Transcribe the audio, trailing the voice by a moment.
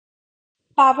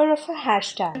Power of a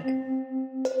hashtag.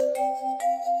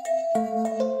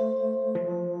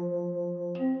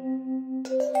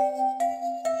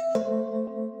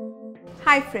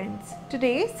 Hi friends,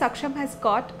 today Saksham has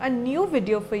got a new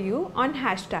video for you on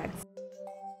hashtags.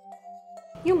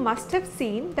 You must have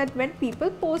seen that when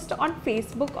people post on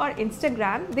Facebook or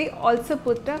Instagram, they also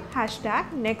put a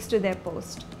hashtag next to their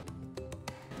post.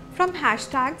 From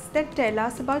hashtags that tell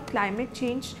us about climate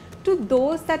change to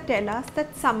those that tell us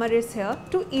that summer is here,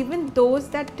 to even those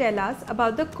that tell us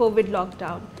about the COVID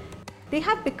lockdown. They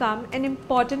have become an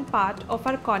important part of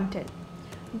our content.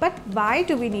 But why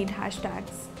do we need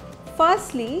hashtags?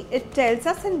 Firstly, it tells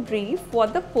us in brief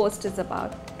what the post is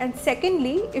about. And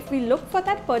secondly, if we look for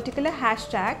that particular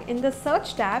hashtag in the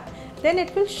search tab, then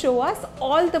it will show us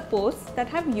all the posts that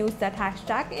have used that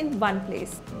hashtag in one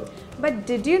place. But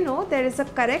did you know there is a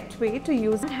correct way to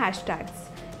use hashtags?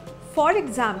 For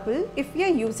example, if we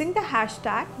are using the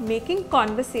hashtag making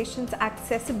conversations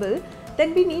accessible,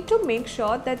 then we need to make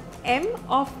sure that M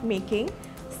of making,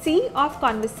 C of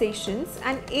conversations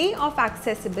and A of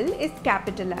accessible is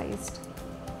capitalized.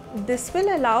 This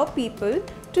will allow people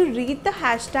to read the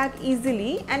hashtag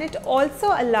easily, and it also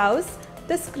allows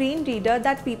the screen reader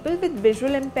that people with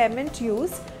visual impairment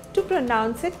use to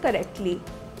pronounce it correctly.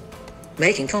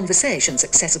 Making conversations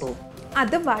accessible.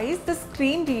 Otherwise, the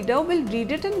screen reader will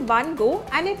read it in one go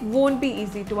and it won't be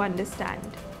easy to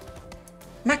understand.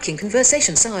 Making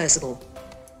conversations accessible.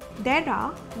 There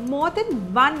are more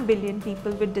than 1 billion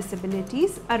people with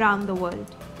disabilities around the world.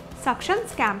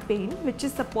 Saksham's campaign, which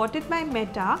is supported by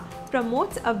Meta,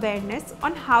 promotes awareness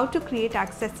on how to create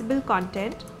accessible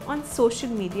content on social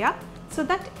media so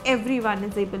that everyone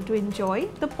is able to enjoy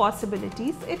the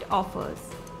possibilities it offers.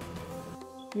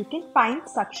 You can find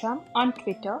Saksham on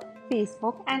Twitter,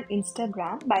 Facebook and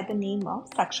Instagram by the name of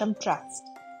Saksham Trust.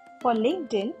 For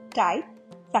LinkedIn, type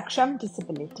Saksham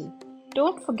Disability.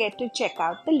 Don't forget to check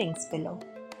out the links below.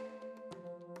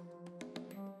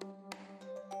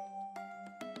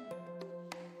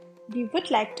 We would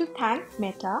like to thank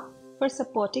Meta for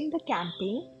supporting the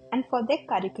campaign and for their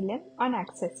curriculum on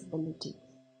accessibility.